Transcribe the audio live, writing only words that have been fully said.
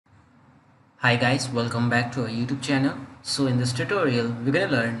Hi guys, welcome back to our YouTube channel. So in this tutorial, we're going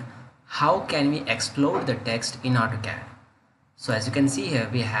to learn how can we explode the text in Autocad. So as you can see here,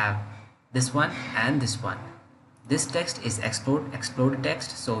 we have this one and this one. This text is explode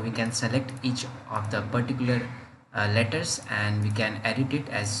text, so we can select each of the particular letters and we can edit it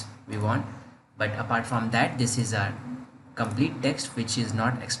as we want. But apart from that, this is a complete text which is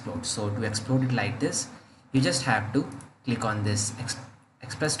not explode. So to explode it like this, you just have to click on this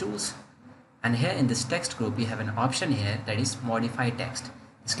Express Tools. And here in this text group, we have an option here that is modify text.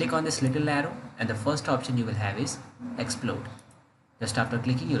 Just click on this little arrow and the first option you will have is explode. Just after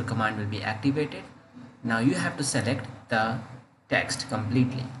clicking, your command will be activated. Now you have to select the text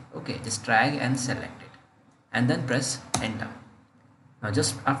completely. Okay, just drag and select it and then press enter. Now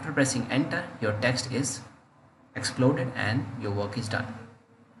just after pressing enter, your text is exploded and your work is done.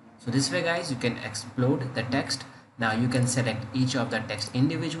 So this way guys, you can explode the text. Now you can select each of the text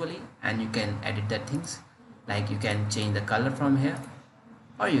individually and you can edit the things, like you can change the color from here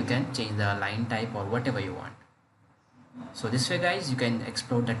or you can change the line type or whatever you want. So this way guys, you can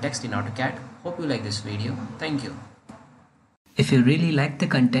explode the text in AutoCAD. Hope you like this video. Thank you. If you really like the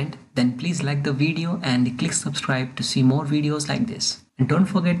content, then please like the video and click subscribe to see more videos like this. And don't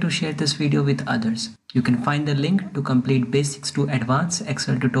forget to share this video with others. You can find the link to complete basics to advanced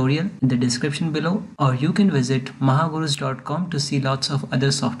Excel tutorial in the description below, or you can visit mahagurus.com to see lots of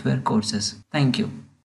other software courses. Thank you.